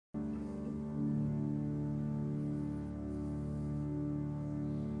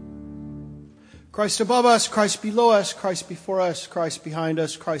Christ above us, Christ below us, Christ before us, Christ behind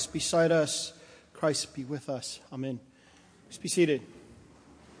us, Christ beside us, Christ be with us. Amen. Please be seated.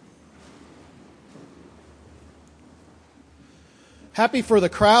 Happy for the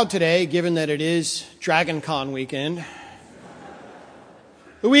crowd today, given that it is DragonCon weekend.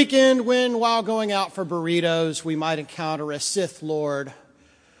 The weekend when, while going out for burritos, we might encounter a Sith Lord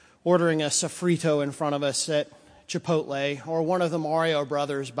ordering a sofrito in front of us at Chipotle, or one of the Mario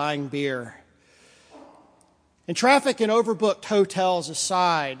brothers buying beer. And traffic and overbooked hotels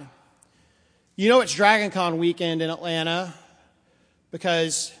aside, you know it's DragonCon weekend in Atlanta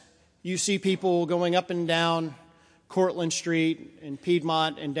because you see people going up and down Cortlandt Street and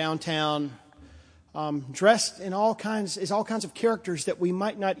Piedmont and downtown, dressed in all kinds of characters that we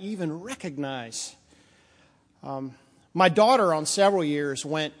might not even recognize. My daughter, on several years,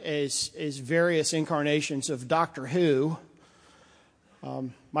 went as various incarnations of Doctor Who.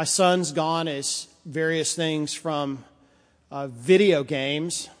 My son's gone as various things from video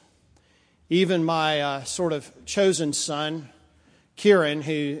games. Even my sort of chosen son, Kieran,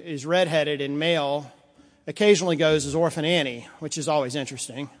 who is redheaded and male, occasionally goes as Orphan Annie, which is always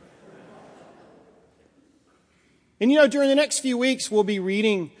interesting. And during the next few weeks, we'll be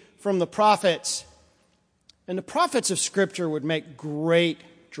reading from the prophets. And the prophets of Scripture would make great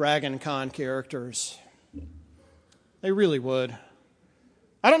DragonCon characters. They really would.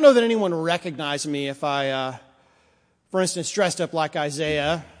 I don't know that anyone would recognize me if I, for instance, dressed up like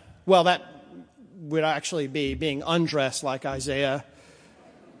Isaiah. Well, that would actually be being undressed like Isaiah,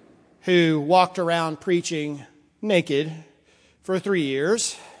 who walked around preaching naked for 3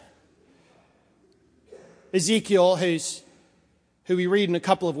 years. Ezekiel, who we read in a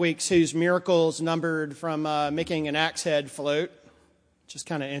couple of weeks, whose miracles numbered from making an axe head float, which is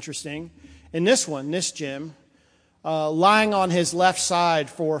kind of interesting. And this Jim, lying on his left side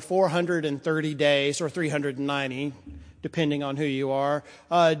for 430 days, or 390, depending on who you are,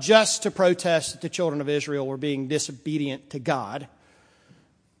 just to protest that the children of Israel were being disobedient to God.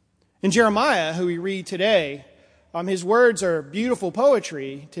 And Jeremiah, who we read today, his words are beautiful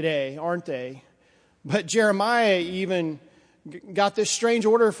poetry today, aren't they? But Jeremiah even got this strange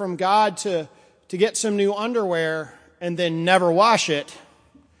order from God to get some new underwear and then never wash it,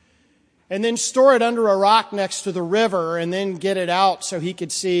 and then store it under a rock next to the river, and then get it out so he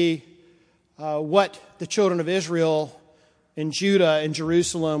could see what the children of Israel and Judah and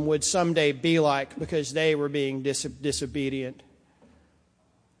Jerusalem would someday be like because they were being disobedient.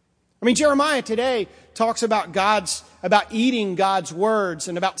 I mean, Jeremiah today talks about eating God's words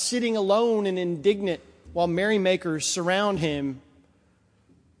and about sitting alone and indignant while merrymakers surround him.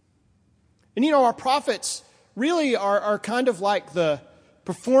 And our prophets really are kind of like the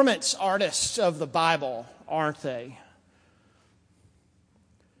performance artists of the Bible, aren't they?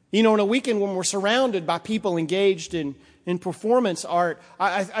 In a weekend when we're surrounded by people engaged in performance art,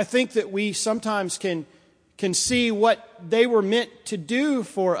 I think that we sometimes can see what they were meant to do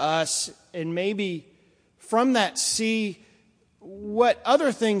for us, and maybe from that see what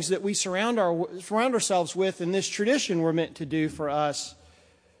other things that we surround ourselves with in this tradition were meant to do for us.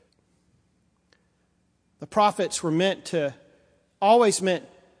 The prophets were always meant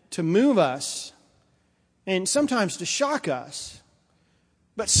to move us, and sometimes to shock us,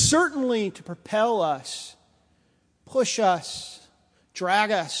 but certainly to propel us, push us,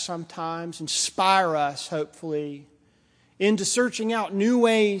 drag us sometimes, inspire us, hopefully, into searching out new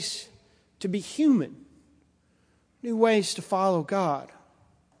ways to be human, new ways to follow God.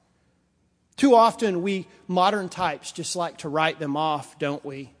 Too often we modern types just like to write them off, don't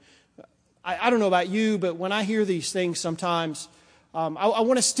we? I don't know about you, but when I hear these things sometimes, I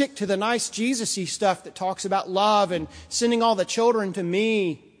want to stick to the nice Jesus-y stuff that talks about love and sending all the children to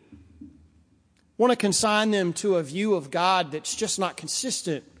me. Want to consign them to a view of God that's just not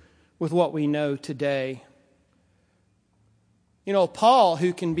consistent with what we know today. Paul,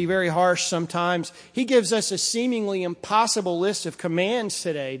 who can be very harsh sometimes, he gives us a seemingly impossible list of commands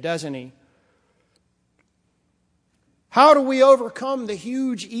today, doesn't he? How do we overcome the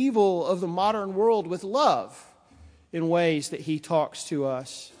huge evil of the modern world with love in ways that he talks to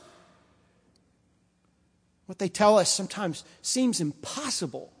us? What they tell us sometimes seems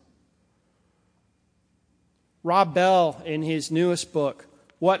impossible. Rob Bell, in his newest book,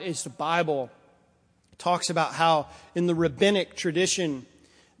 What is the Bible?, talks about how in the rabbinic tradition,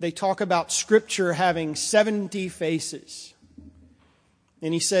 they talk about Scripture having 70 faces.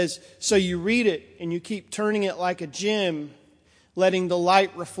 And he says, so you read it and you keep turning it like a gem, letting the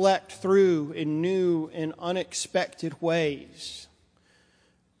light reflect through in new and unexpected ways.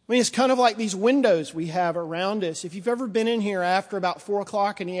 I mean, it's kind of like these windows we have around us. If you've ever been in here after about 4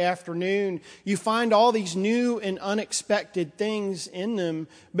 o'clock in the afternoon, you find all these new and unexpected things in them,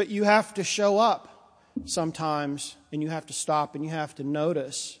 but you have to show up sometimes, and you have to stop, and you have to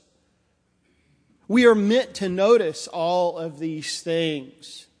notice. We are meant to notice all of these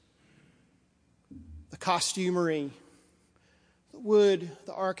things. The costumery, the wood,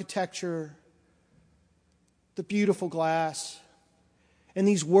 the architecture, the beautiful glass, and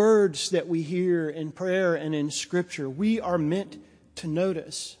these words that we hear in prayer and in Scripture. We are meant to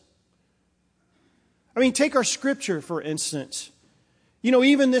notice. I mean, take our Scripture, for instance. You know,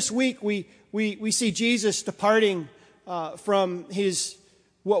 even this week we see Jesus departing from his,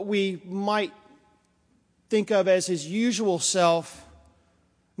 what we might think of as his usual self,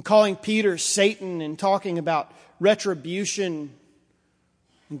 and calling Peter Satan and talking about retribution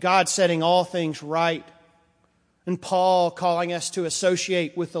and God setting all things right. And Paul calling us to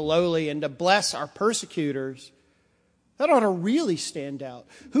associate with the lowly and to bless our persecutors. That ought to really stand out.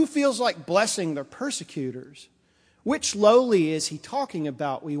 Who feels like blessing their persecutors? Which lowly is he talking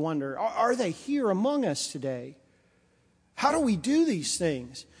about, we wonder? Are they here among us today? How do we do these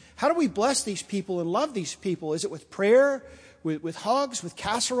things? How do we bless these people and love these people? Is it with prayer, with hugs, with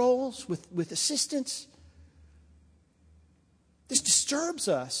casseroles, with assistance? This disturbs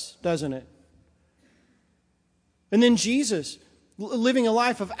us, doesn't it? And then Jesus, living a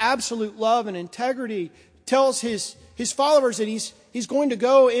life of absolute love and integrity, tells his followers that he's going to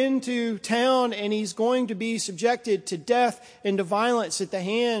go into town and he's going to be subjected to death and to violence at the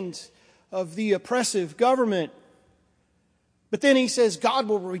hands of the oppressive government. But then he says God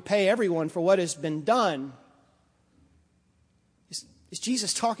will repay everyone for what has been done. Is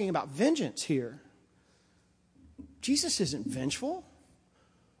Jesus talking about vengeance here? Jesus isn't vengeful.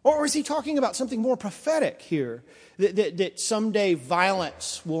 Or is he talking about something more prophetic here? That someday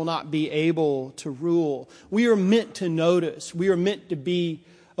violence will not be able to rule. We are meant to notice. We are meant to be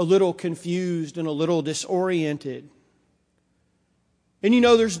a little confused and a little disoriented. And you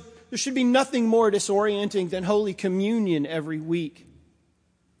know, there should be nothing more disorienting than Holy Communion every week.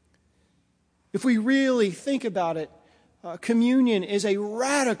 If we really think about it, communion is a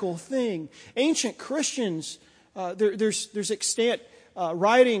radical thing. Ancient Christians, there's extant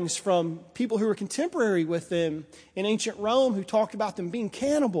writings from people who were contemporary with them in ancient Rome who talked about them being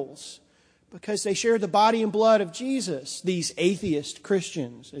cannibals because they shared the body and blood of Jesus, these atheist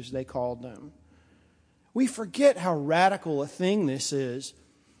Christians, as they called them. We forget how radical a thing this is.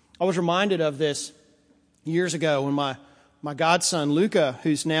 I was reminded of this years ago when my godson Luca,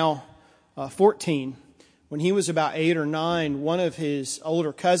 who's now 14, when he was about 8 or 9, one of his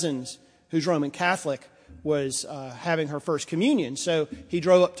older cousins, who's Roman Catholic, was having her first communion. So he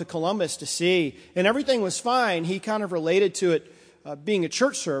drove up to Columbus to see, and everything was fine. He kind of related to it being a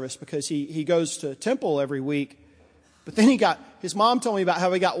church service because he goes to temple every week. But then his mom told me about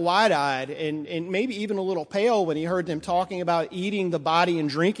how he got wide-eyed and maybe even a little pale when he heard them talking about eating the body and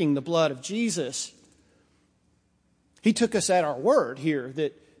drinking the blood of Jesus. He took us at our word here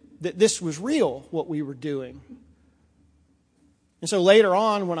that this was real, what we were doing. And so later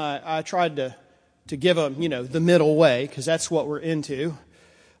on, when I tried to give them, the middle way, because that's what we're into,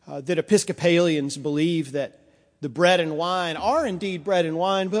 that Episcopalians believe that the bread and wine are indeed bread and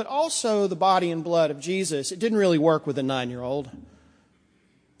wine, but also the body and blood of Jesus. It didn't really work with a 9-year-old.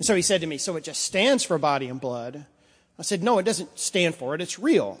 And so he said to me, so it just stands for body and blood? I said, no, it doesn't stand for it. It's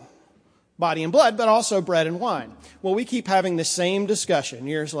real. Body and blood, but also bread and wine. Well, we keep having the same discussion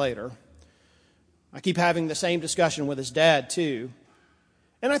years later. I keep having the same discussion with his dad, too.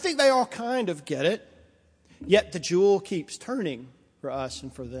 And I think they all kind of get it. Yet the jewel keeps turning for us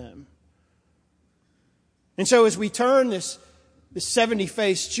and for them. And so as we turn this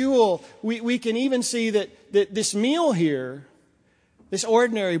 70-faced jewel, we can even see that this meal here, this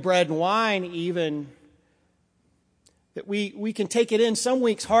ordinary bread and wine even, that we can take it in some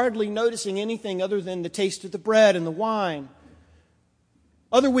weeks hardly noticing anything other than the taste of the bread and the wine.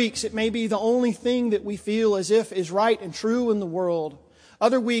 Other weeks it may be the only thing that we feel as if is right and true in the world.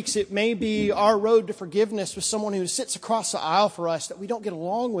 Other weeks, it may be our road to forgiveness with someone who sits across the aisle for us that we don't get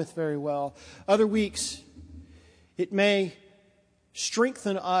along with very well. Other weeks, it may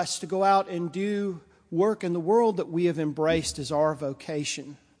strengthen us to go out and do work in the world that we have embraced as our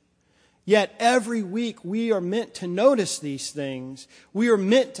vocation. Yet every week, we are meant to notice these things. We are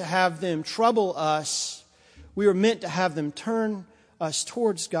meant to have them trouble us. We are meant to have them turn us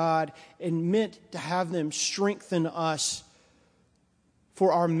towards God and meant to have them strengthen us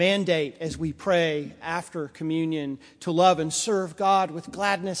for our mandate as we pray after communion to love and serve God with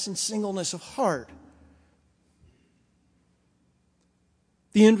gladness and singleness of heart.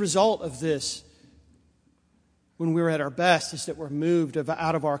 The end result of this, when we're at our best, is that we're moved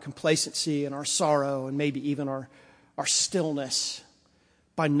out of our complacency and our sorrow and maybe even our stillness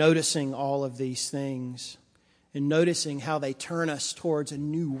by noticing all of these things and noticing how they turn us towards a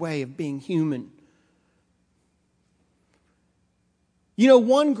new way of being human. You know,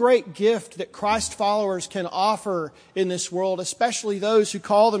 one great gift that Christ followers can offer in this world, especially those who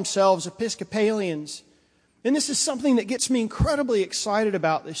call themselves Episcopalians, and this is something that gets me incredibly excited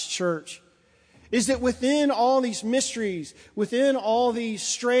about this church, is that within all these mysteries, within all these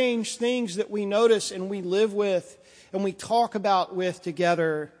strange things that we notice and we live with and we talk about with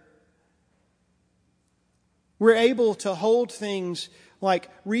together, we're able to hold things like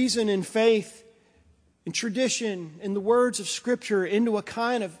reason and faith and tradition and the words of Scripture into a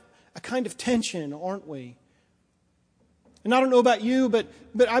kind of tension, aren't we? And I don't know about you, but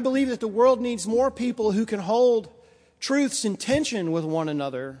I believe that the world needs more people who can hold truths in tension with one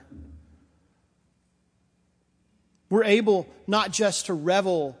another. We're able not just to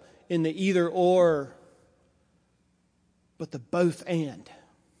revel in the either or, but the both and.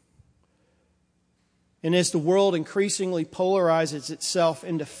 And as the world increasingly polarizes itself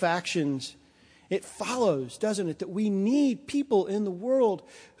into factions, it follows, doesn't it, that we need people in the world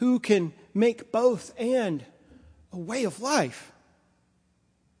who can make both and a way of life.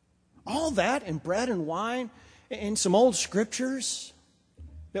 All that and bread and wine and some old scriptures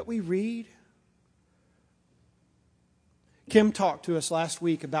that we read. Kim talked to us last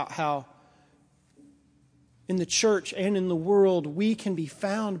week about how in the church and in the world we can be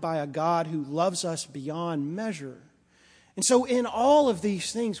found by a God who loves us beyond measure. And so in all of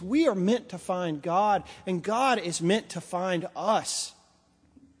these things, we are meant to find God, and God is meant to find us.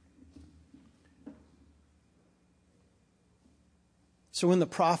 So in the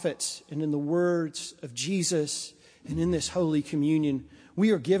prophets and in the words of Jesus and in this Holy Communion,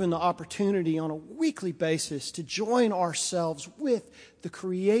 we are given the opportunity on a weekly basis to join ourselves with the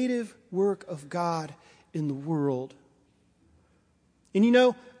creative work of God in the world. And you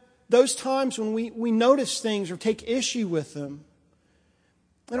know, those times when we notice things or take issue with them,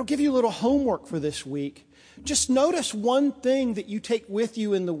 and I'll give you a little homework for this week. Just notice one thing that you take with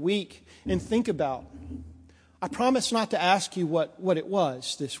you in the week and think about. I promise not to ask you what it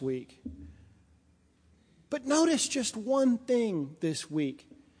was this week. But notice just one thing this week.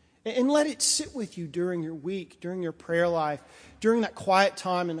 And let it sit with you during your week, during your prayer life, during that quiet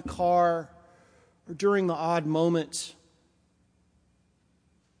time in the car, or during the odd moments.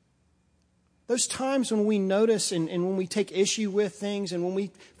 Those times when we notice and when we take issue with things and when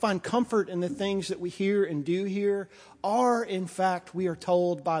we find comfort in the things that we hear and do hear are, in fact, we are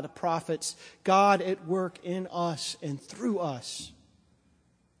told by the prophets, God at work in us and through us.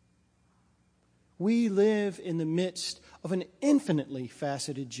 We live in the midst of an infinitely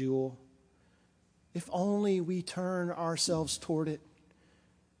faceted jewel, if only we turn ourselves toward it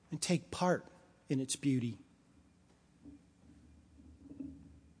and take part in its beauty.